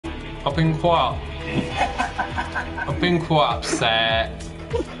I've been quite upset.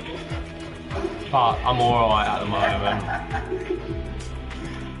 But I'm alright at the moment.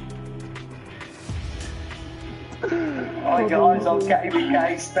 Hi guys, I'm getting my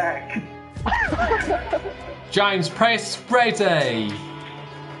case back. James, press ready.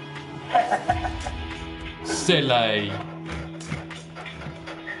 Silly.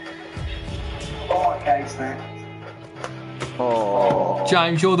 Oh, case back. Oh.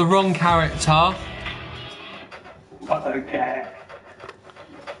 James, you're the wrong character. I don't care.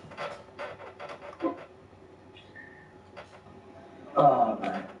 Oh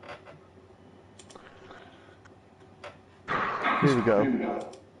man. Here we go.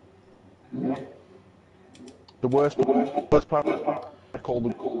 The worst part I call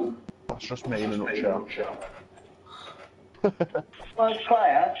them. That's just me in a nutshell. First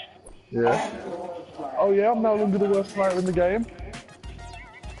player? Yeah. Oh yeah, I'm no longer the worst player in the game.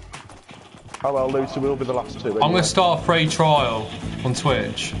 Oh well, Lucy will be the last two. Anyway. I'm going to start a free trial on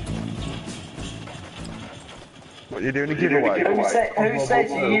Twitch. What, you're doing a giveaway? Who said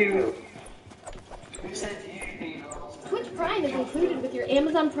to you? Twitch Prime is included with your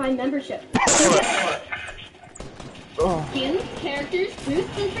Amazon Prime membership. Skins, characters,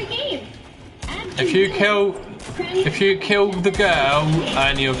 boosts, and free games. If you kill the girl,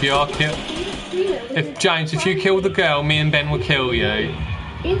 any of you are killed. James, if you kill the girl, me and Ben will kill you.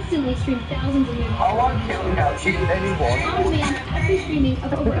 Instantly stream thousands of movies. I won't kill the girl. She anyone. On demand, every streaming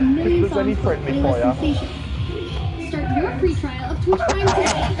of over 1 million If there's any songs friendly playlist fire. sensation. Start your free trial of Twitch Prime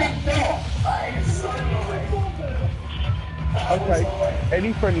today. Okay.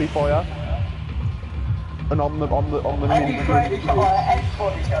 Any friendly fire. And on the any friendly fire,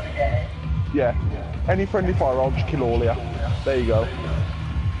 everybody's gonna get it. Yeah. Any friendly fire, I'll just kill all of you. There you go.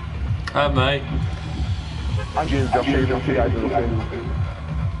 Mate. And you, Josh, even if you gave me nothing.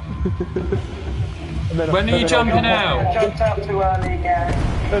 When are you jumping out? Jumped out too early again.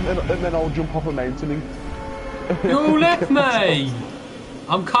 And then I'll jump off a mountain and... You all left me!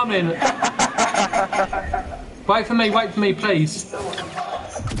 I'm coming. Wait for me, please.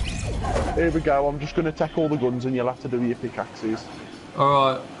 Here we go, I'm just going to take all the guns and you'll have to do your pickaxes.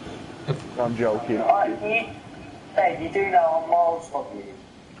 Alright. I'm joking. Ben, you do know I'm miles from you.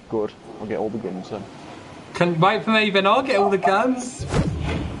 Good, I'll get all the guns then. Wait for me, then I'll get all the guns.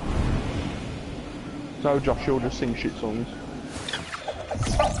 So Josh, you'll just sing shit songs.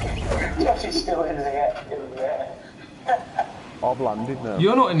 Josh is still in the air. I've landed now.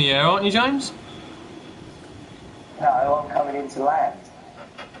 You're not in the air, aren't you, James? No, I'm coming into land.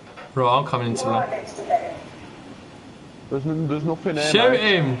 Right, I'm coming into Right that. next to them. There's nothing there. Shoot mate.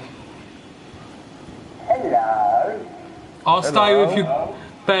 him! Hello. I'll stay with you,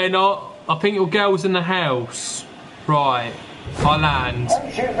 Ben. I think your girl's in the house. Right, I land.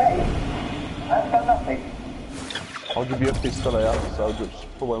 Don't shoot me. I've done nothing. I'll give you a pistol here, so just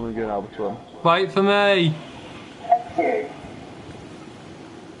for when we're going over to him. Wait for me. Thank you.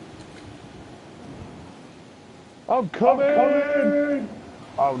 I'm coming!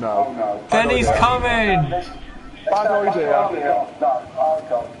 Oh no. Benny's coming! Bad idea.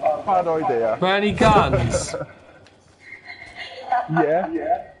 Bad idea. Where any guns?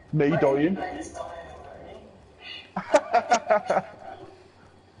 Yeah. Me dying.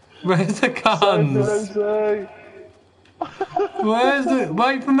 Where's the guns? Where's the...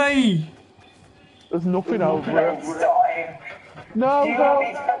 Wait for me! There's nothing over Dying. it. Do you want me No. to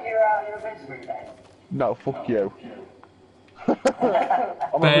cut you out of your misery then? No, fuck you.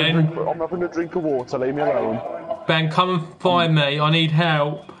 Ben. I'm having a drink of water, leave me alone. Ben, come and find me. I need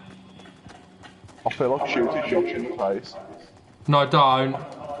help. I feel like shooting Josh in the face. No, don't.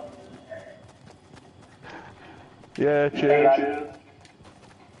 Yeah, cheers.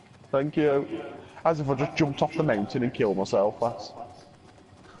 Thank you. As if I just jumped off the mountain and killed myself, that's...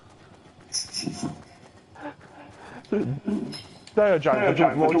 There, James, I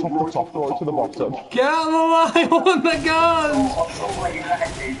jumped right off the top, right to the bottom. Get out of the way! I want the guns!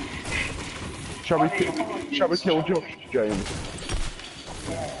 Shall we kill Josh, James?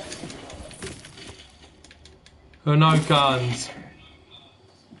 There are no guns.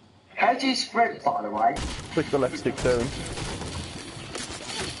 How do you sprint, by the way? Click the left stick down.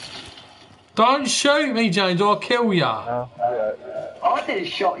 Don't shoot me, James, or I'll kill ya. Yeah, I did a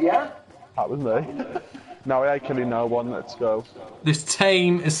shot, yeah? that was me. No, I ain't killing no one, let's go. This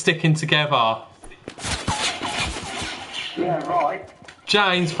team is sticking together. Yeah, right.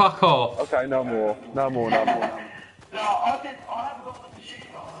 James, fuck off. Okay, no more. No, I haven't got the machine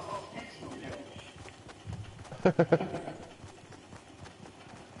gun, I've got a pistol.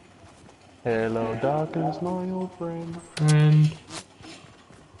 Hello, darkness, my old friend. And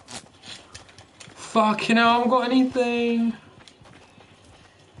Fucking hell, I haven't got anything.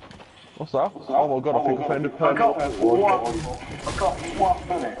 What's that? Oh my god, I think I found a I permanent. got one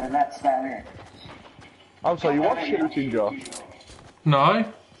bullet, and that's about it. Oh, so you are shooting, Josh? No.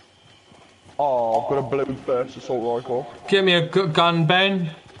 Oh, I've got a blue burst assault rifle. Give me a good gun,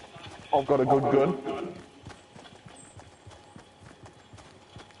 Ben. I've got a good gun.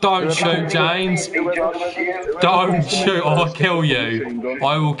 Don't shoot, James. Don't shoot, or I'll kill you.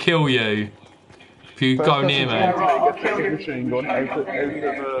 I will kill you if you go near me. Get the machine gun out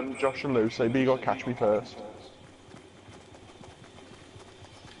of Josh and Lucy, but you gotta catch me first.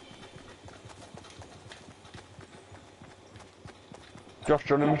 Josh,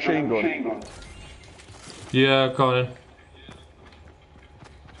 do you want a machine gun? Yeah, go on.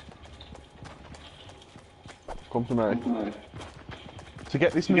 Come to me. To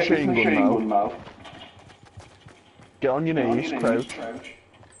get this machine gun now, get on your knees, crouch.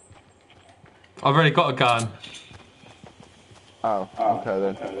 I've already got a gun. Oh, okay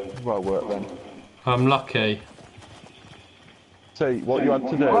then. Well worked then. I'm lucky. See, what you had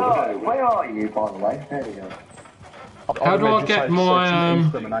to do... Where are you, by the way? There we go. How do I get my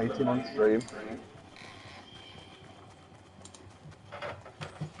Exterminating on stream.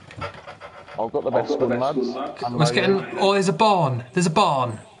 I've got the best gun, lads. Let's get in. Oh, there's a barn. There's a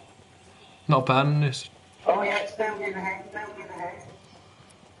barn. Not bad. This. Oh yeah, it's building ahead,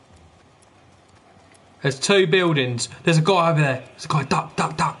 There's 2 buildings. There's a guy over there. There's a guy. Duck,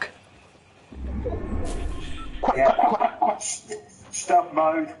 duck, duck. Yeah. Stuff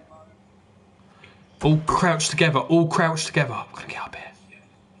mode. All crouched together. All crouched together. I'm gonna get up here.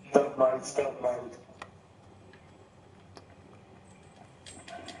 Stuff mode.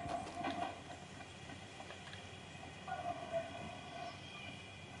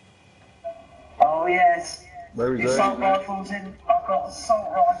 Oh yes. Where is Assault rifles in. I've got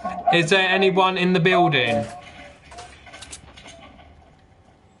assault rifle. Is there anyone in the building?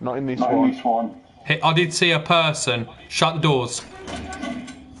 Not in this one. I did see a person. Shut the doors.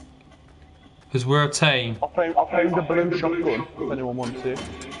 Because we're a team. I found a blue shotgun, if anyone wants it.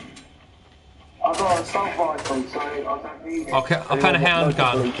 I've got an assault rifle, so I don't need it. Okay, I found a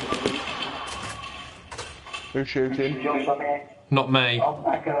handgun. Who's shooting? Josh, I'm here. Not me. I'm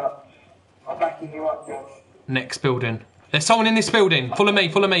backing up. I'm backing you up, Josh. Next building. There's someone in this building. Follow me,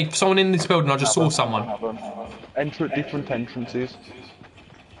 follow me. Someone in this building. I just saw someone. Enter at different entrances.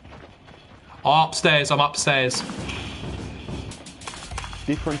 I'm upstairs. I'm upstairs.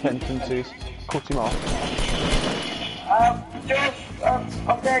 Different entrances. Cut him off. Josh,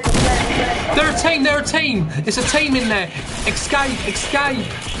 I'm there. They're a team. They're a team. It's a team in there. Escape. Escape.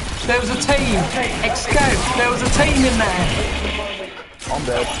 There was a team. Escape. There was a team in there. I'm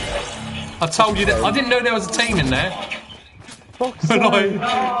dead. I told you that. I didn't know there was a team in there. Fuck's Benny!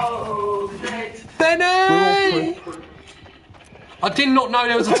 I did not know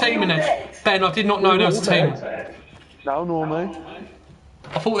there was a team in there. Ben, I did not know there was a team. No, normally.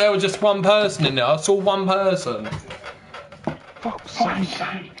 I thought there was just one person in there. I saw one person. Fuck's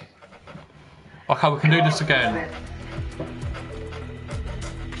sake. Okay, we can do this again.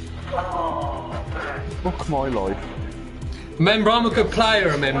 Fuck my life. Remember, I'm a good player,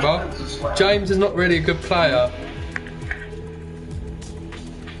 remember? James is not really a good player.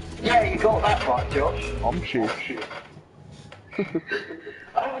 Yeah, you got that right, Josh. I'm shit. I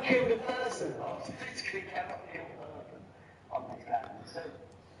haven't killed a person. I physically cannot kill a person.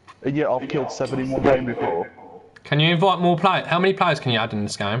 And yet I've killed 7 in one game before. Can you invite more players? How many players can you add in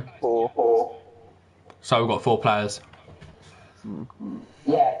this game? 4. So we've got 4 players.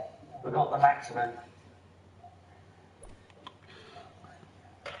 Yeah, we got the maximum.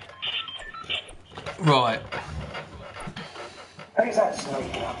 Right. Who's that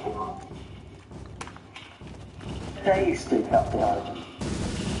sneaking up behind? They used to sneak up behind.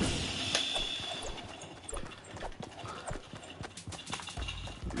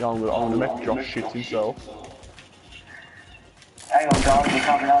 Yeah, I'm gonna make Josh shit himself. Hang on, guys, we're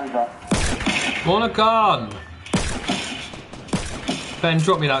coming over. Want a gun? Ben,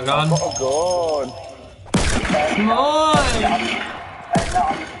 drop me that gun. Oh god. Come on!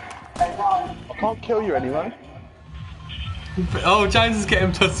 I can't kill you anyway. Oh, James is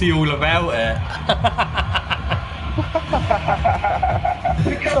getting pussy all about it.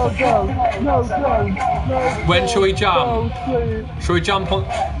 No, go. No. When shall we jump? No, please. Shall we jump on?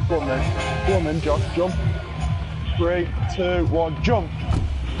 Go on then, Josh, jump. 3, 2, 1, jump.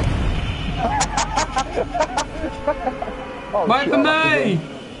 Oh, Wait shit, for me!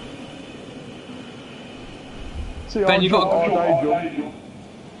 See, Ben, you got to to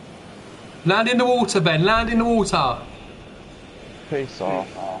land in the water, Ben. Land in the water. Peace off.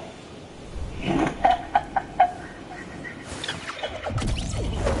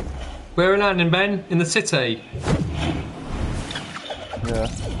 Where are we landing, Ben? In the city? Yeah.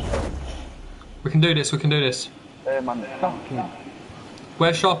 We can do this, we can do this. Man, fucking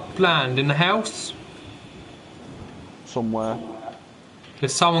Where shall I land? In the house? somewhere.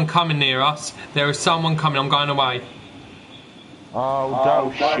 There's someone coming near us. There is someone coming, I'm going away.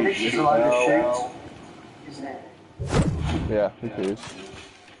 Oh, no, This is shit. a load of shit. Isn't it? Yeah, it is.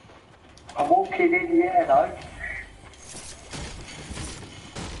 I'm walking in the air though.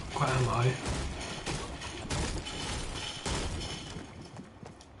 What am I?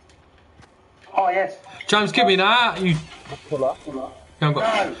 Oh yes. James, give me that. You Pull up. haven't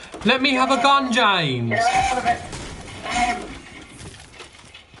got... Let me have a gun, James.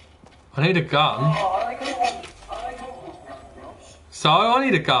 I need a gun. So, I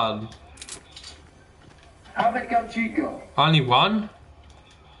need a gun. How many guns you got? Only one.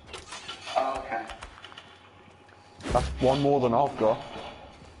 Oh, okay. That's one more than I've got.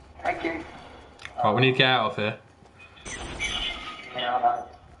 Thank you. Right, we need to get out of here. Yeah, I know.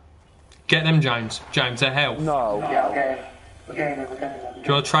 Get them, James. James, they're help. No. Yeah, okay. We're getting it, we're getting it. Do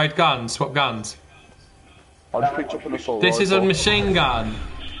you want to trade guns? Swap guns? I just picked up an assault This is a rifle. machine gun.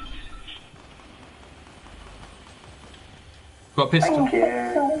 Got a pistol. Thank you.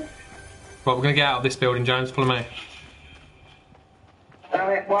 Right, we're going to get out of this building, James. Follow me. Damn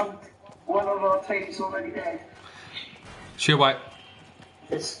it, one of our team's already dead. Shoot, wait.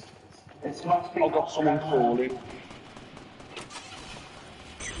 This must be. I've got someone crawling.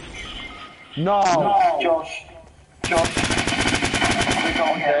 No! Josh. We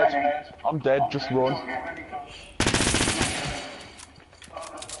gotta get ready. I'm dead, just run.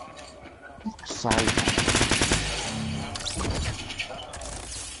 Fuck's sake.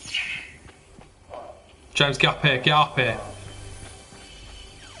 James, get up here. Get up here.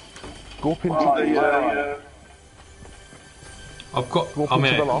 Go up into the... I've got... Go up I'm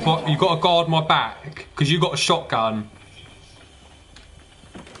into here. the loft. You've got to guard my back, because you've got a shotgun.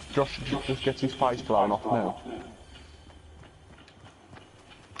 Josh just gets his face blown off now.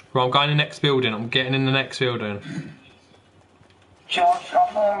 Right, I'm going in the next building. I'm getting in the next building. Josh,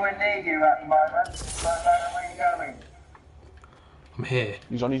 I'm nowhere near you at the moment. So I don't know where you're going. I'm here.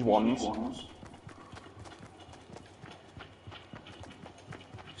 He's on his wands.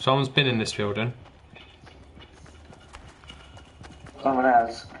 Someone's been in this building. Someone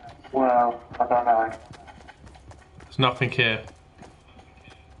else. Well, I don't know. There's nothing here.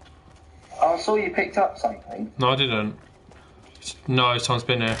 I saw you picked up something. No, I didn't. No, someone's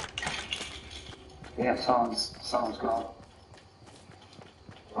been here. Yeah, someone's gone.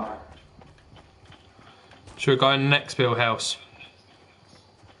 Right. Should we go in the next build house?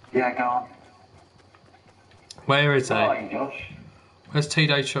 Yeah, go on. Where is he? Where are you, Josh? Where's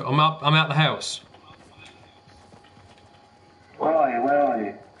T-Day? I'm out the house. Where are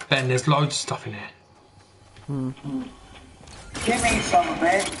you? Ben, there's loads of stuff in here. Give me some of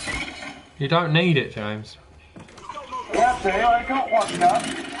it. You don't need it, James. Yeah, I do. I got one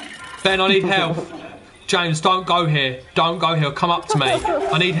gun. Ben, I need help. James, don't go here. Don't go here. Come up to me.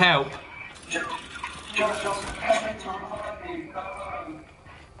 I need help. Josh, I'm coming to revive you.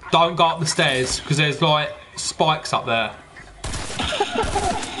 Don't go up the stairs, because there's like spikes up there.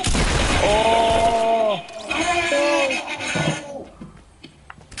 Oh!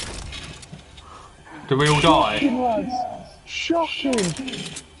 Did we all die? Shocking!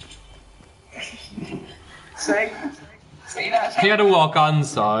 See that's He had all our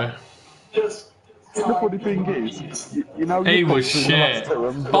guns though. just. The funny thing is, you know... He you was picked the last shit. two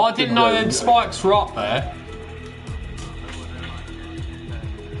and But I didn't know them James. spikes were up there.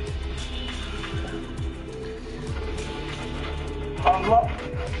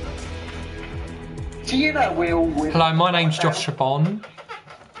 Do you know we all win? Hello, my name's Josh Chabon.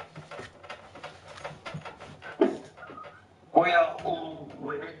 We are all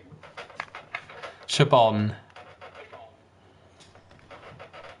winning. Chabon.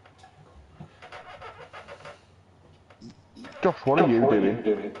 Josh, what are you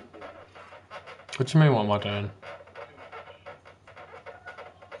doing? What do you mean, what am I doing?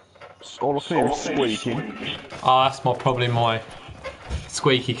 All I can hear is squeaking. Oh, that's probably my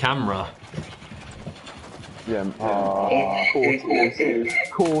squeaky camera. Yeah, of course it is.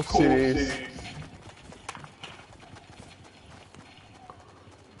 Of course it is.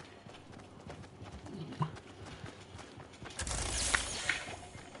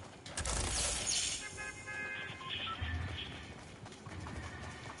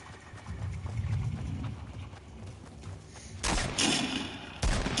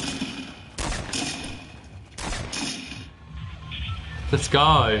 Let's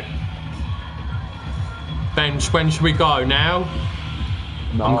go. Ben, when should we go? Now?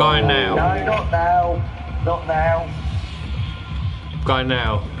 No. I'm going now. No, not now. Not now. I'm going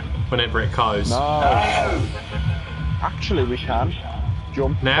now. Whenever it goes. No. No. Actually, we can.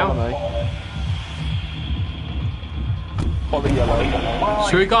 Jump. Now? Follow me. Follow yellow.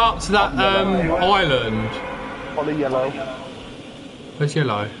 Should we go up to that island? Follow yellow. Where's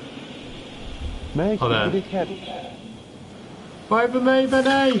yellow? Mate, Oh, there. you dickhead. Wait for me,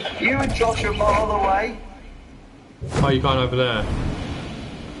 Benny! You and Josh are a mile away. Oh, you're going over there.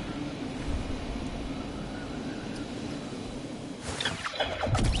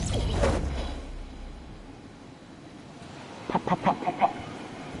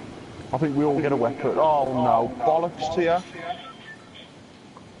 I think we all get a weapon. Oh no, bollocks to you.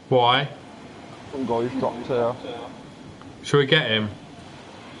 Why? Some guy's dropped here. Should we get him?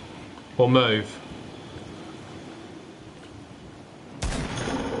 Or move?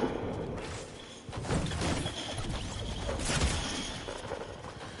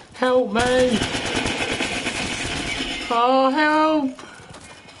 Help me! Oh, help!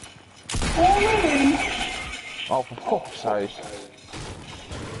 Oh, for fuck's sake.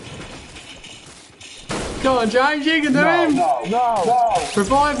 Go on, James, you can do him! No!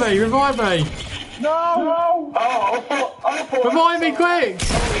 Revive me, revive me! No! Oh, Revive me quick!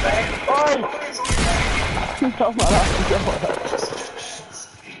 Oh, man,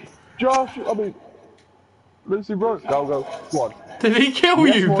 Josh, I mean... Lucy, bro. Go. Go on. Did he kill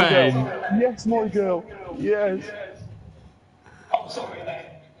Yes, you, my Ben? girl. Yes, my girl. Yes. I'm sorry, mate.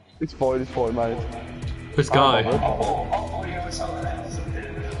 It's fine, mate. Let's go. I thought you were someone else.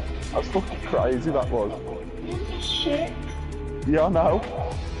 That's fucking crazy, that was. Shit. Yeah, I know.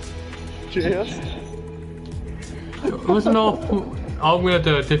 Cheers. It wasn't off. I'm gonna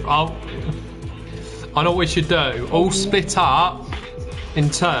do a different. I know what we should do. All split up in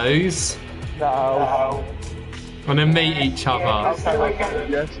twos No. and then meet each other.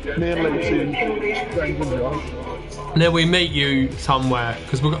 Yes, me and Lucy, James and Josh. And then we meet you somewhere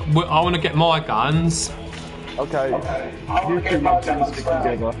because I want to get my guns. Okay. You two lads can stick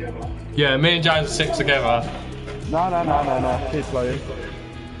together. Yeah, me and James stick together. No. Keep playing.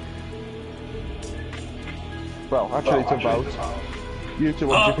 Well, actually, it's a vote. You two,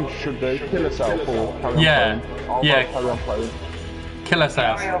 what do you think you should do? Kill yourself or carry on Yeah, playing? I'll yeah. vote carry on playing. Kill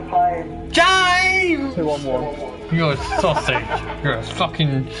ourselves. I'm playing. James! 2-on-1. You're a sausage. You're a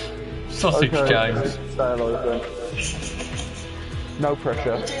fucking sausage, James. Stay alive then. No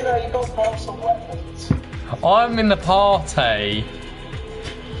pressure. You know, you got to have some weapons. I'm in the party.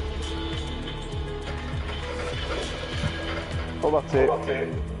 Oh, that's it.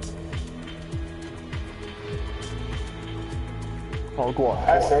 Oh, go on.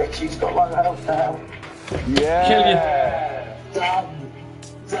 That's it, she's got low health now. Yeah. Kill you.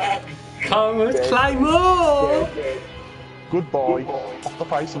 Done. Come and play more. Goodbye. Off the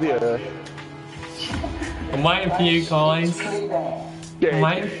face of the earth. I'm waiting for you guys. Dead. I'm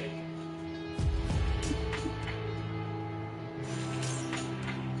waiting.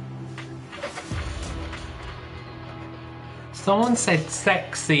 Someone said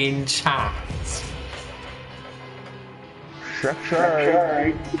sexy in chat. Sure.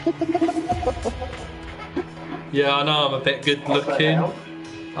 Yeah, I know I'm a bit good looking.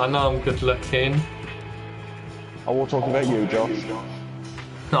 I know I'm good looking. I will talk about you, Josh.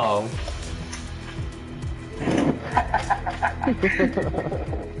 No.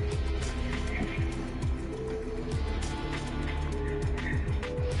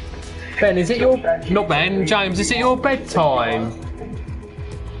 Ben, is it your... Not Ben, James, is it your bedtime?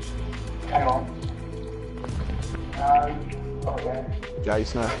 Hang on. Okay.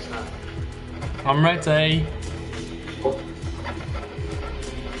 Jason. I'm ready.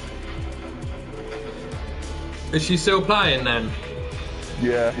 Is she still playing then?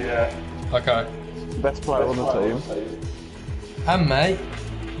 Yeah. Okay. Best player on the team. And mate.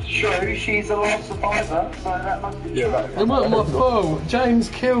 True, she's a lone survivor, so that must be true. It wasn't my fault. James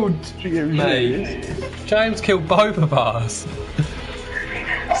killed She usually me. is. James killed both of us.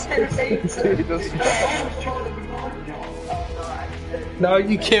 I didn't mean to. He does. I was trying to remind you. No,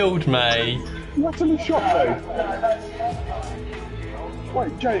 you killed me. You actually shot me.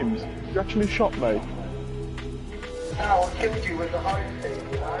 Wait, James, you actually shot me. No, I killed you with the home thing,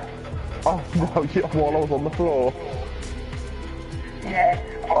 you know? Oh no, yeah, while I was on the floor. Yeah,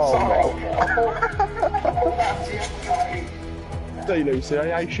 I'm Oh, sorry. no. I thought that was the other See, Lucy,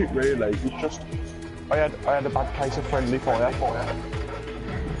 I ain't shit really. It's just I had a bad case of friendly fire.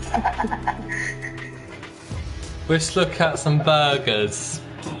 Let's look at some burgers.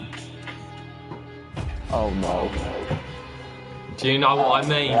 Oh no. Do you know what I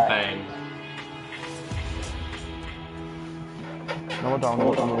mean, Ben? No, I don't know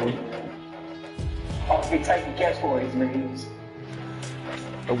what I mean. I'll be taking guess what it means.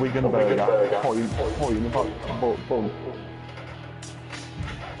 A Wigan burger. Point in the bun.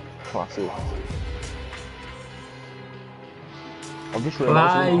 Classic. I've just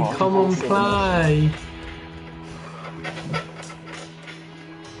realised. Play, come on, play.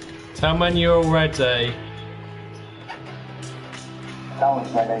 Tell me when you're all ready. No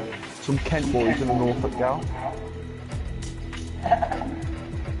one's ready. Some Kent boys and a Norfolk gal.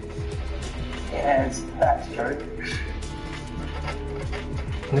 Yes, that's true.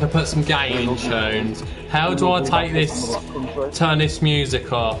 I'm gonna put some gaming tunes. How do I take this? Turn this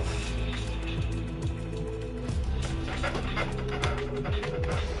music off.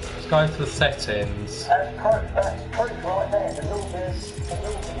 Let's go to the settings. That's proof right there. The Luther's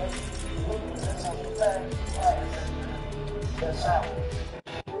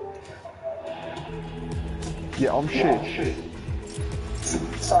Yeah, I'm shit.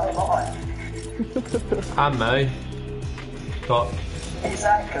 So am I. And me. But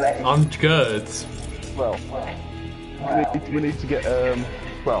Exactly. I'm good. Well, we need to get,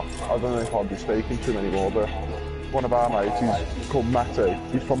 well, I don't know if I'll be speaking to him anymore, but one of our mates, he's called Matty,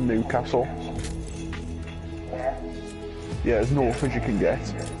 he's from Newcastle. Yeah, as north as you can get.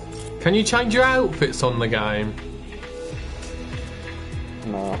 Can you change your outfits on the game?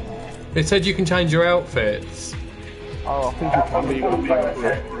 No. It said you can change your outfits. Oh, I think it can be on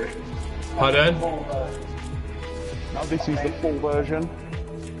the Pardon? Now this is the full version.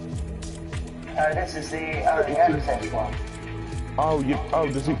 This is the early access one. Oh,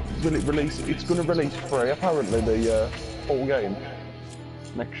 will it release? It's going to release free, apparently, the full game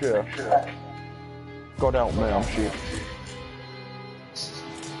next year. God help me, I'm shit.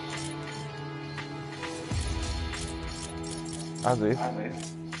 As if.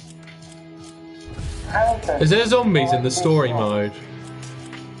 Is there zombies in the story mode?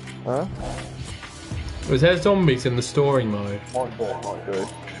 Huh? Is there zombies in the story mode? Might do.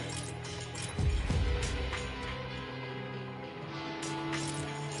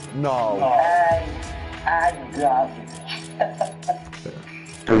 No. And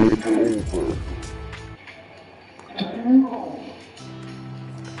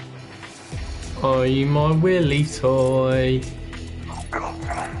Are you my willy toy?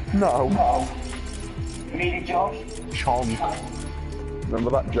 No. You need a job? Chonk.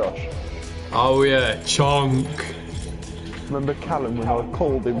 Remember that, Josh? Oh yeah, chonk. Remember Callum when I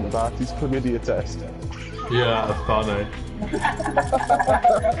called him about his chlamydia test? Yeah, funny.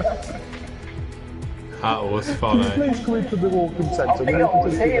 That was funny. Please come into the walking centre. We need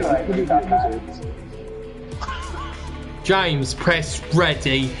to see the chlamydia results. James, press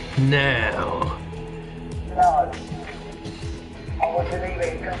ready now. No. I want to leave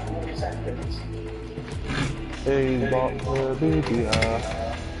it in a couple of seconds. He's got chlamydia.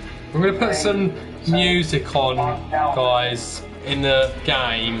 I'm gonna put some music on, guys, in the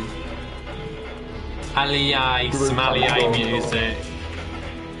game. Allier, some Allier music.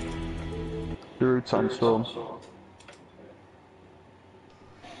 Through Sandstorm.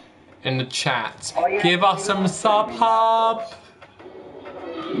 In the chat. Give us some sub hub.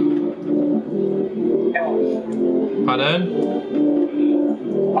 Pardon?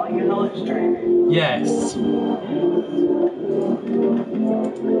 Are you live streaming? Yes.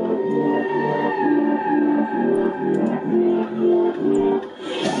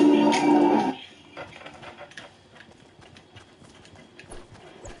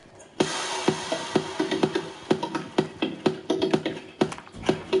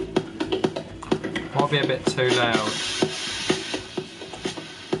 Might be a bit too loud.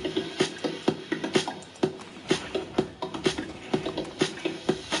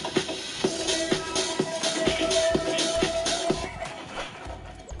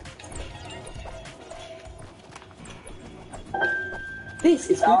 This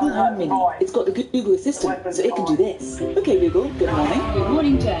is Google Home Mini. It's got the Google Assistant, so it can do this. Okay, Google, good morning. Good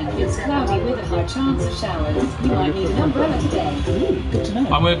morning, Jen. It's cloudy with a high chance of showers. You might need an umbrella today. Good to know.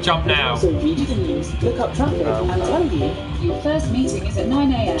 I'm going to jump now. So read you the news, look up traffic, and tell you. Your first meeting is at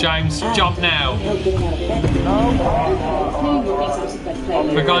 9 a.m. James, jump now. Help getting out of bed. Playing your Beat Out of Bed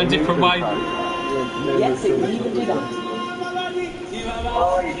playlist. We're going different ways. Yes, it can even do that.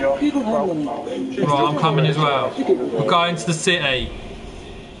 Google Home Mini. Right, I'm coming as well. We're going to the city.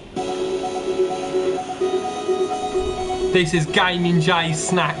 This is Gaming J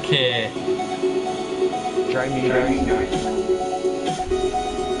Snack here. Jamie.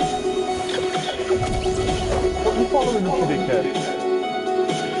 What are you following us, you dickhead?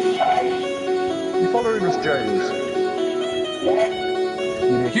 You following us, James?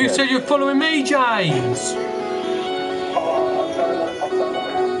 You said you're following me, James. Oh, I'm trying to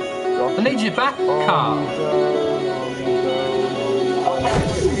I need your back On cut. his own, on his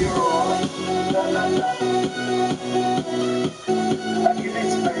own, on his own.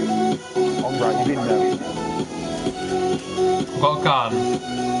 I'm right, he's in now. I've got a gun.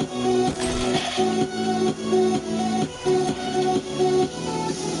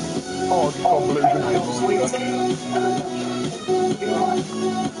 Oh, I just got blue grenade launcher.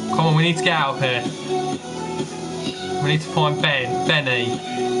 Come on, we need to get out of here. We need to find Benny.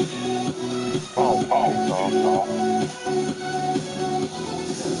 Oh, piss off.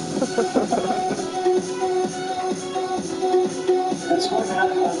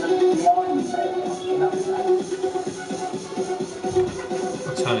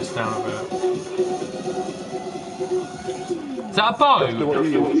 I'll turn this down a bit. Is that a boat?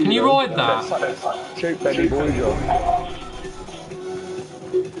 Can you ride that? Shoot Benny boy, John.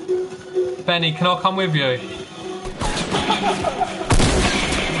 Benny, can I come with you?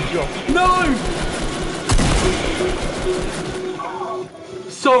 John. No!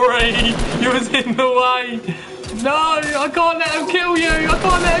 Sorry, you was in the way. No, I can't let him kill you. I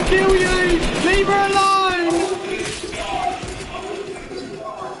can't let him kill you. Leave her alone.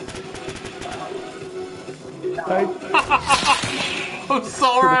 Hey, I'm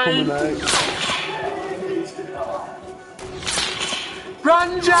sorry.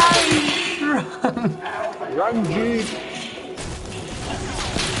 Run, James! Run! Run, G.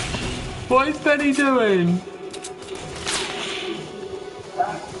 What is Benny doing?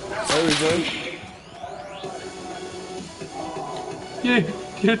 There we go.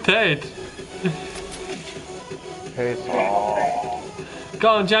 You're dead. Piss off. Go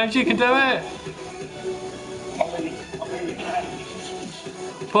on, James, you can do it.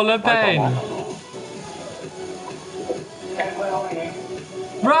 Follow Ben.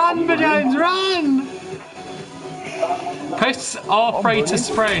 Run, James, run! Press R3 to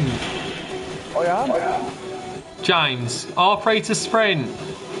sprint. I am. James, R3 to sprint.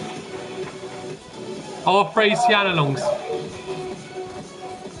 R3 is the analogs.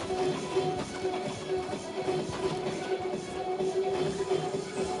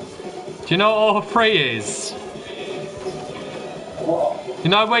 Do you know what R3 is? You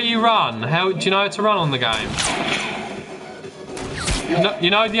know where you run? How do you know how to run on the game? You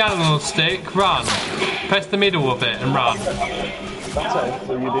know the analog stick? Run. Press the middle of it and run. That's it,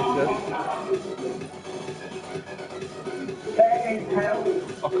 so you did it.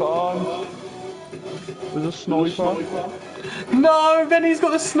 I can't. There's a sniper. No, Benny's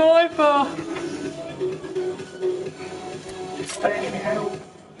got the sniper.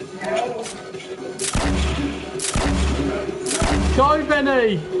 Go,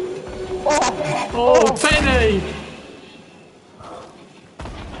 Benny. Oh, Benny.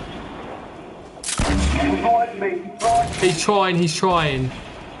 He's trying.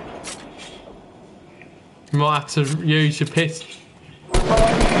 You might have to use your piss.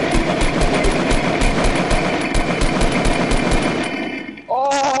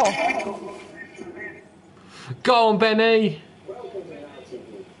 Oh! Go on, Benny.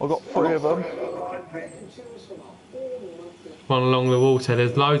 I got 3 of them. One along the water,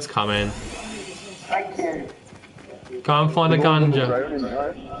 there's loads coming. Thank you. Go and find a ganja. Drowning,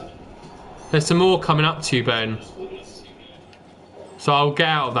 right? There's some more coming up to you, Ben. So I'll get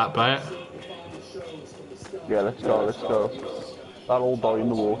out of that boat. Yeah, let's go, let's go. They'll all die in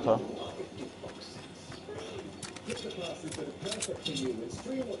the water.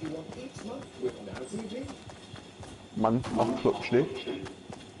 Man, I've clutched it.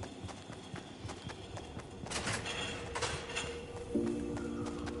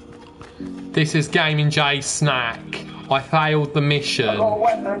 This is Gaming J Snack. I failed the mission.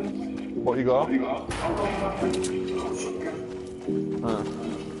 What you got?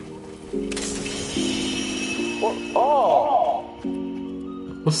 What? Oh!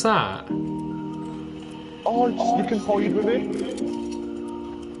 What's that? Oh, you can hide with it.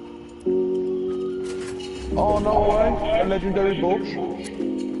 Oh, no way. A legendary bush.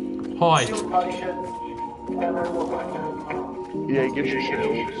 Hi. Yeah, it gives you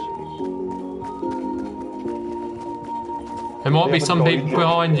shields. There might be some people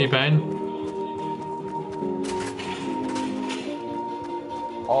behind you, Ben.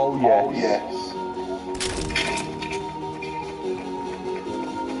 Oh, yes.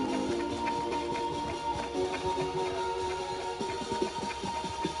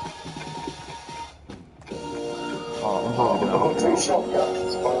 Oh, I'm probably gonna have to.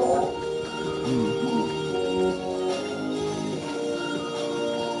 Shotguns, by the way.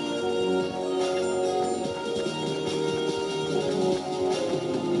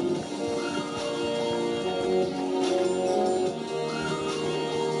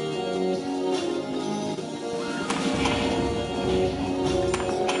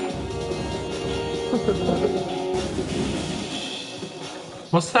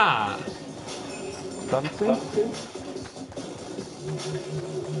 What's that? Dancing?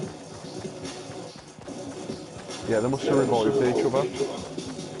 Yeah, they must have revived each other.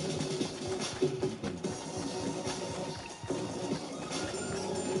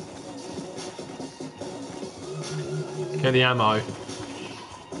 Get the ammo.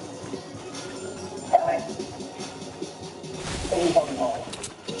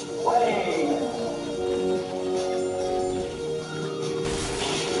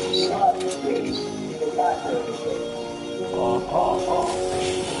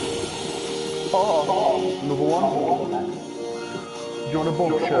 Oh, another one. Do you want a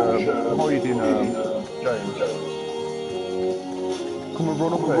bush hiding, James? Come and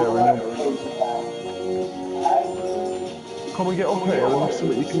run up here and come and get up here and there's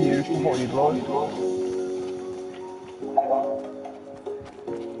something you can use to hide like.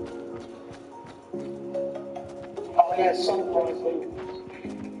 Oh yeah, sunrise.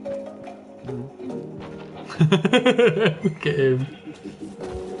 Look at him.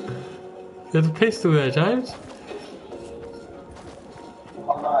 There's a pistol there, James.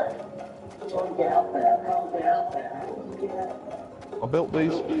 Oh no. Can't get up there, can't get up there. I built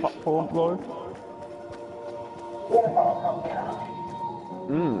these platforms, though.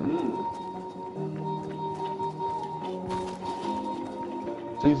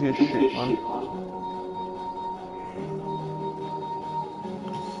 It's easy as shit, man.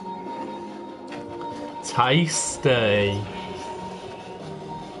 Tasty.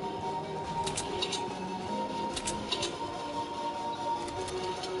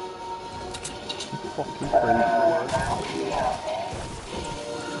 Fucking crazy.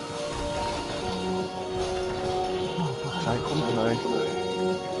 Say, come to me.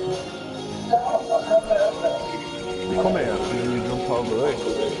 You come here and then you jump over there.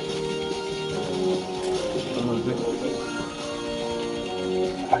 And then this.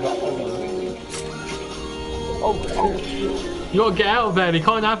 Oh shit. You gotta get out of there. They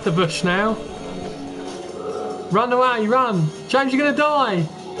can't have the bush now. Run away, run. James, you're gonna die.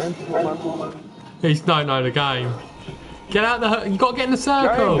 He's don't know the game. Get out the. You gotta get in the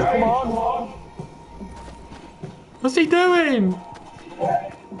circle. James, come on. What's he doing?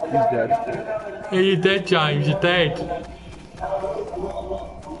 He's dead. Yeah, you're dead, James. You're dead.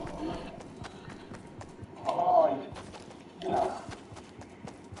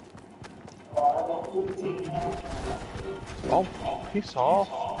 Oh, piss off.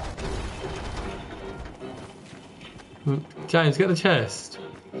 James, get the chest.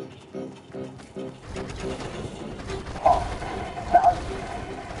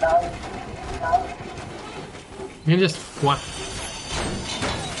 You can just whack.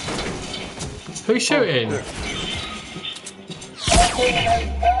 Who's shooting?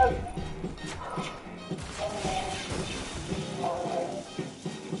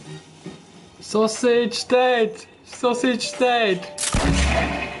 Sausage dead! Sausage dead!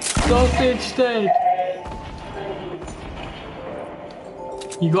 Sausage dead!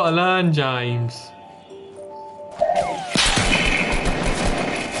 You gotta learn, James.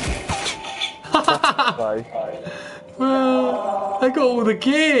 Well, they got all the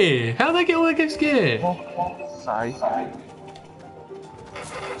gear. How do they get all the gear?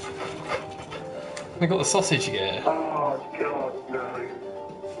 They got the sausage gear. Oh god, no.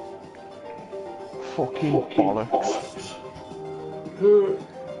 Fucking bollocks.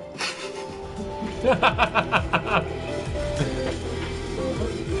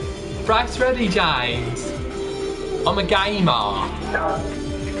 Brass ready, James. I'm a gamer.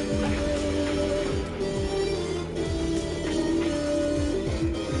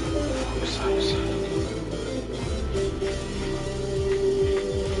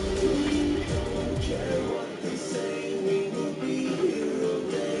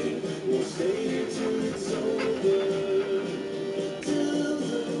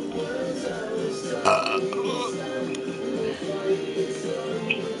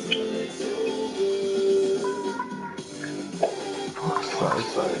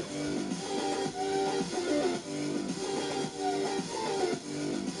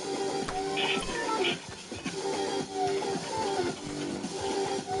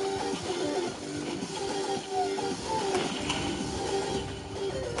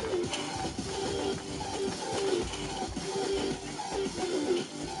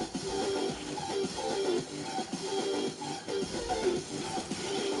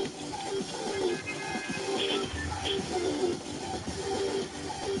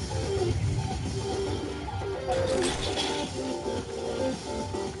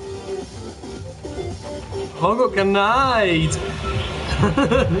 I got grenade.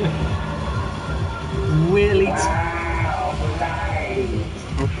 Willie.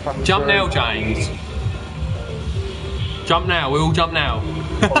 Factory. Jump now, James. Jump now. We all jump now.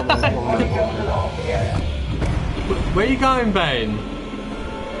 Where are you going, Ben?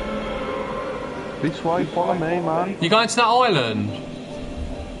 This way, follow me, man. You going to that island?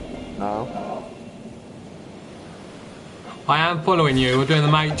 No. I am following you. We're doing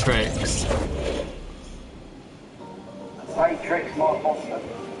the Matrix. Matrix, my monster.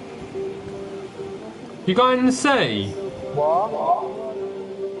 You going in the sea? What?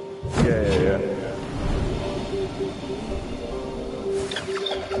 Yeah.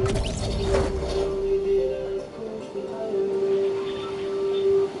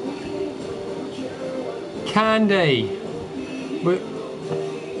 Candy.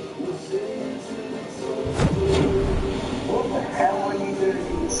 How are you doing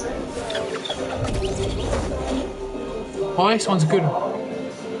in the sea? Oh, this one's good.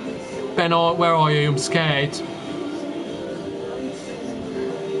 Ben, where are you? I'm scared.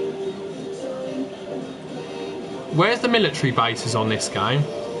 Where's the military bases on this game?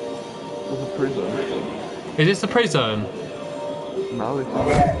 There's a prison. Is this the prison? No,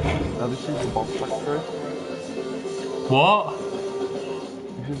 this is the box factory. What?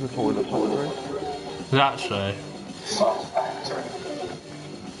 This is the toilet factory. Is it actually?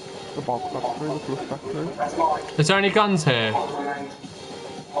 The box factory, the flush factory. Is there any guns here?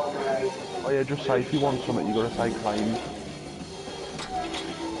 Oh yeah, just say if you want something, you gotta say claim.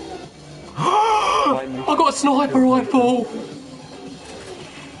 I got a sniper rifle!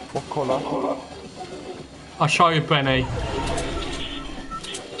 What colour? I'll show you, Benny.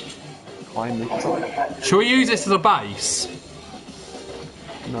 Claim this. Shall we use this as a base?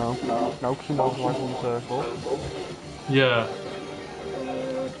 No, because it was like one circle. Yeah.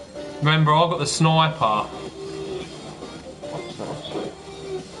 Remember, I got the sniper. What's that?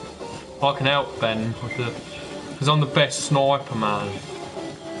 I can help Ben with the, because I'm the best sniper, man.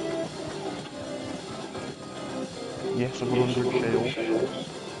 Yes, I've got 100 shields.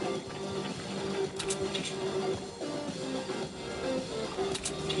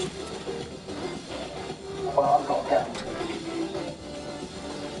 Well, I've got that.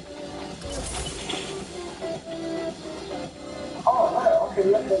 Oh, no, I can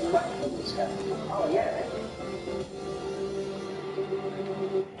look at the map on this game. Oh, yeah.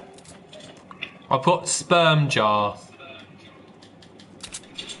 I put sperm jar.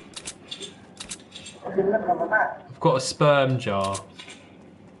 I can look on the map. I've got a sperm jar.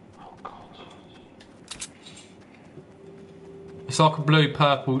 Oh god. It's like a blue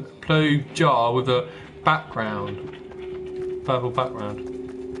jar with a background. Purple background.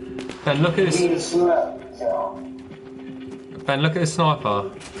 Ben, look at this. Ben, look at this sniper.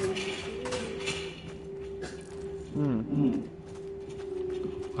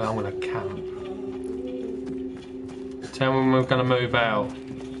 Well, I'm gonna camp. Tell me when we're gonna move out.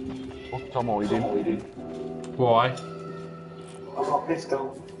 What am I hiding? Why? I've got a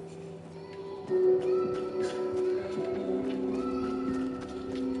pistol.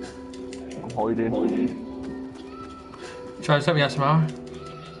 I'm hiding. Try to let me out tomorrow.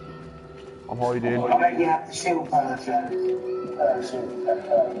 I'm hiding. I bet you have the shield person.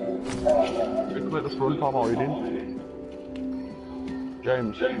 Look at the front, I'm hiding.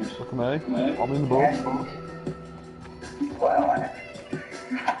 James, look at me. I'm in the bush. Well,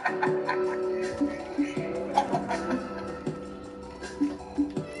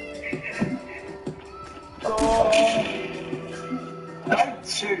 don't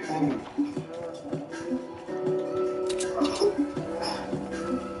shoot me.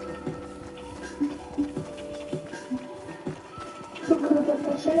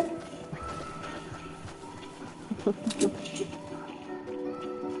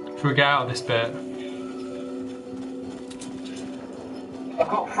 Should we get out of this bit? I've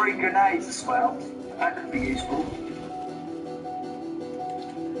got 3 grenades as well. That could be useful.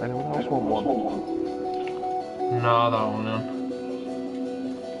 Anyone else want one? No, I don't want none.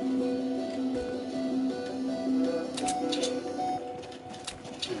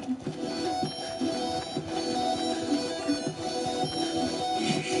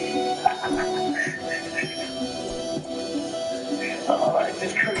 Oh, it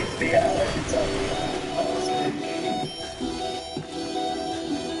just creeps me out every time.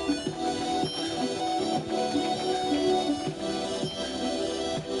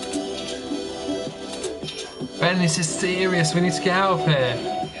 Ben, this is serious. We need to get out of here.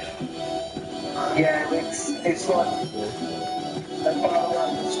 Yeah, it's like the bar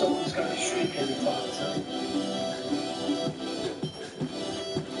around the storm's going to shriek every time.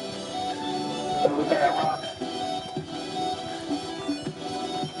 So we better run.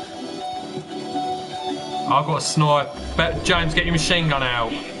 I've got a snipe. James, get your machine gun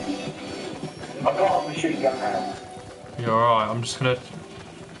out. I've got a machine gun now. You're alright, I'm just gonna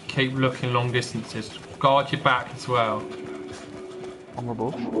keep looking long distances. Guard your back as well. On the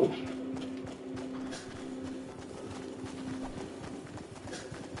bush.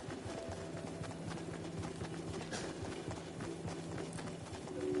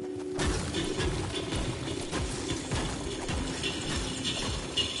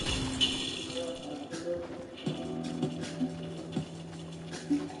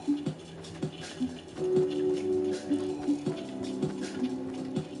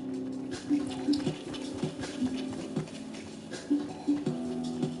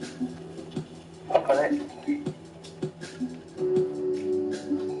 I've got it.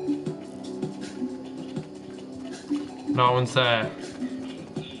 No one's there.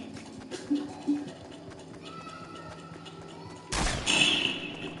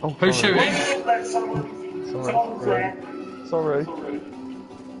 Oh, Who's sorry. shooting? Someone's there. Sorry.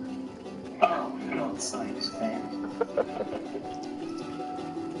 Oh, for God's sake, man.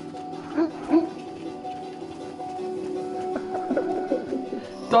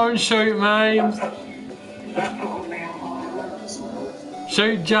 Don't shoot me!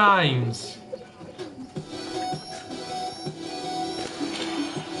 Shoot James!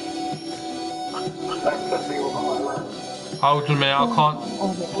 Hold on a minute, I can't.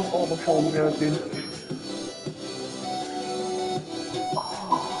 Oh, my phone hurting.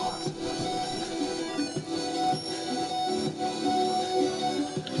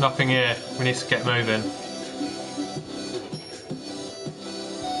 Nothing here. We need to get moving.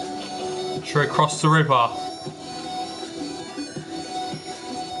 Should we cross the river?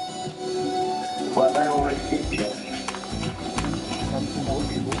 Well, they already did, Josh.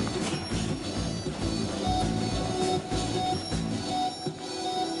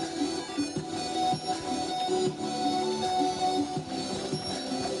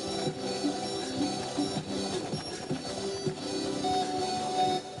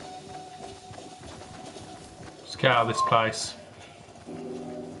 Let's get out of this place.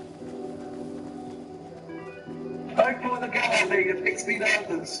 Don't pull the gun, Lee, it makes me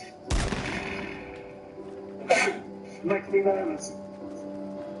nervous. Makes me nervous.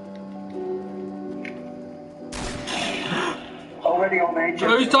 Already on edge.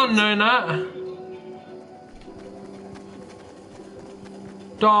 Who's done doing that?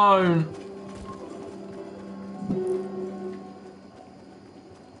 Don't.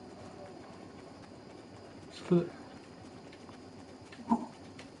 It's for the...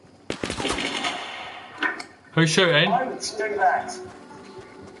 Who's shooting? I would do that.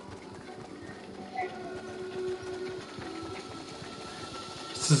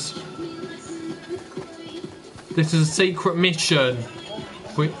 This is a secret mission.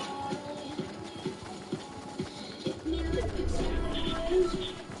 We...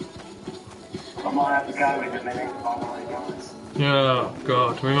 I might have to go in a minute, by the way, guys. Oh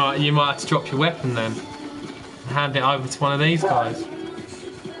god, you might have to drop your weapon then. And hand it over to one of these guys.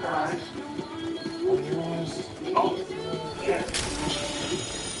 Oh, shit.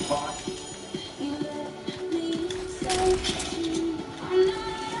 Bye.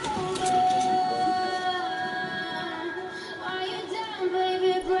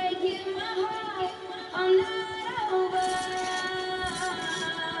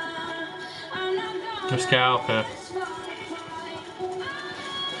 Just get out there.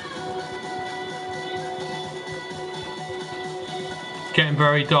 It's getting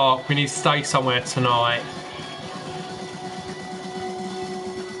very dark. We need to stay somewhere tonight.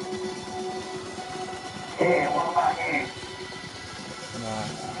 Here, what about here?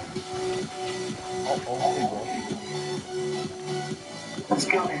 Let's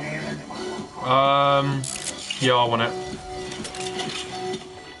go in here then. Yeah, I want it.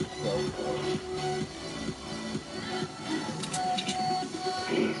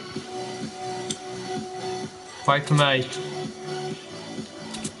 Wait for me.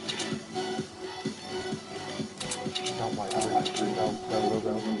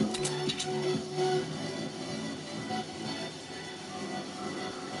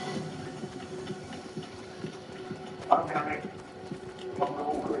 I'm coming. I'm going to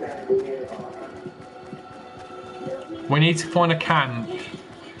walk down here. We need to find a camp.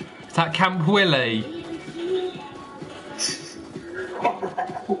 Is that Camp Willie?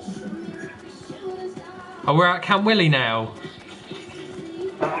 Oh, we're at Camp Willie now.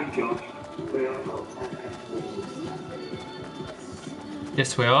 No, Josh. We are not.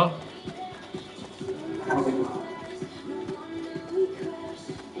 Yes, we are.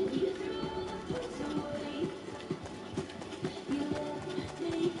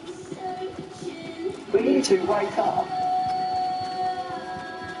 We need to two, wake up.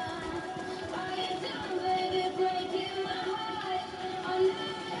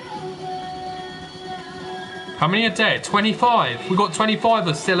 How many are dead? 25. We got 25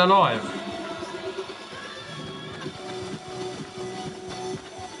 that's still alive.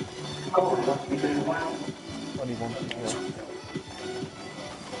 God, we must be doing well. 21. Yeah.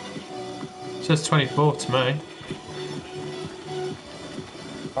 It says 24 to me.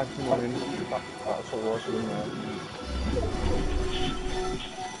 Thanks for morning. That's all right in there.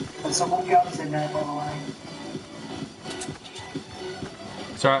 There's some more guns in there, by the way.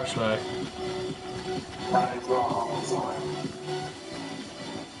 So actually, No, it's not. Sorry.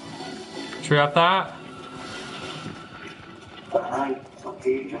 should we have that? But no, it's up to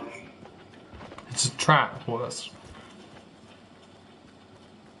you, Josh. It's a trap. Well, that's.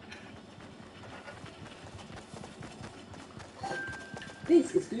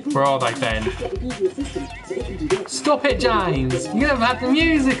 This is Google. Where are they, Ben? Get the Google Assistant so it can do this. Stop it, James! You're gonna have the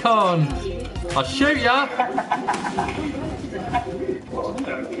music on! I'll shoot ya!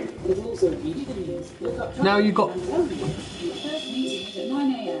 There's also read the news, look up Now you got. Your first meeting is at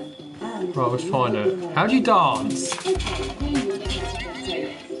 9 a.m. and Right, let's find it. How do you dance? Okay, then you'll get out of that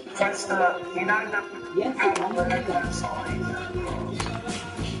playlist. Press the, you know, the yes, pad on the left side.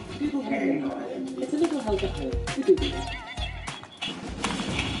 Google Home. It's a little help at home. The Google.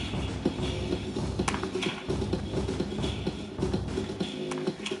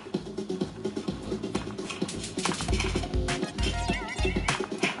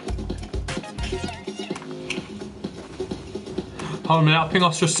 Hold on a minute, I think I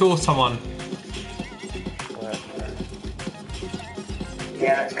just saw someone.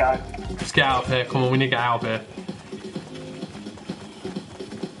 Yeah, let's go. Let's get out of here. Come on, we need to get out of here.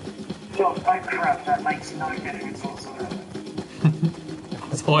 Josh, don't crap, that makes no difference whatsoever.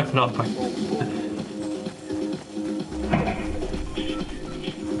 Let's open up.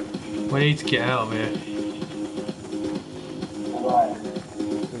 We need to get out of here. Right.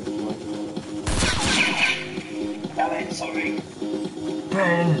 Alex, sorry.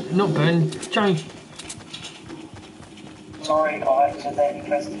 Ben, not Ben, James. Sorry, I accidentally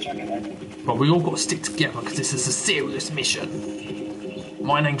pressed the trigger then. But we all got to stick together because this is a serious mission.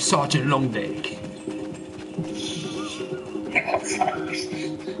 My name's Sergeant Longdick.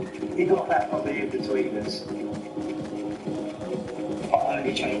 You got that probably in between us. I'll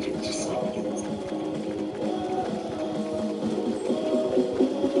only change it to Sergeant.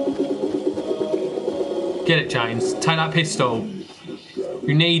 Get it, James. Take that pistol.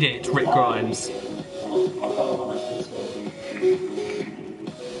 You need it, Rick Grimes.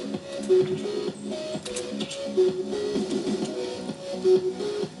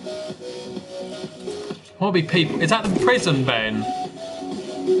 Might be people. Is that the prison, Ben?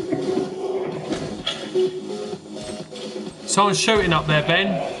 Someone's shooting up there,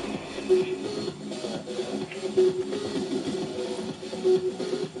 Ben.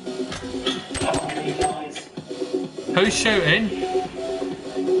 Who's shooting?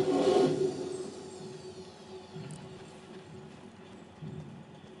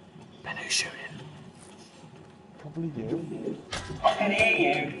 Ben, who's shooting? Probably you. I can hear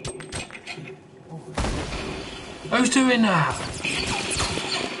you. Who's doing that?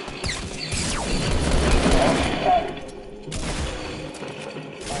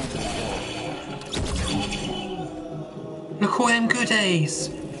 Look all them goodies.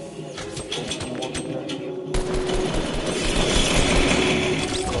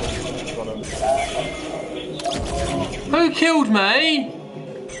 Who killed me?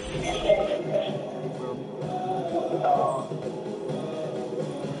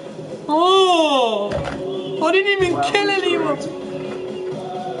 Oh! I didn't even kill anyone.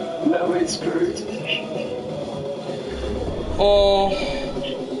 No, it's screwed. Oh.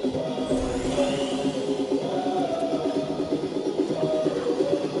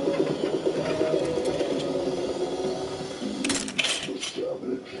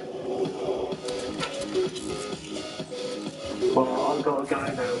 Well, I've got to go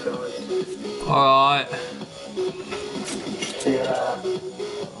now, guys. Alright. Yeah.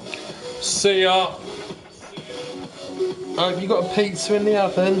 See ya. Have you got a pizza in the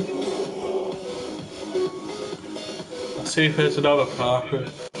oven? I'll see if there's another parker.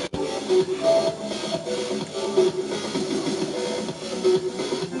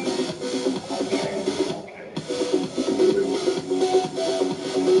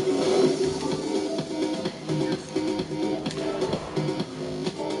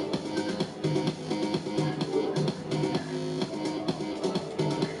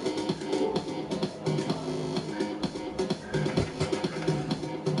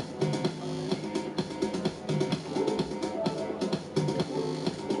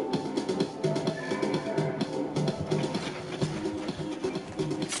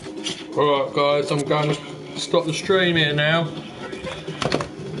 Alright guys, I'm going to stop the stream here now.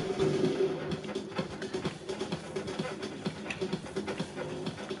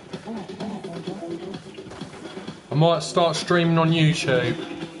 I might start streaming on YouTube.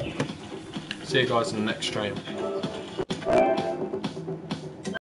 See you guys in the next stream.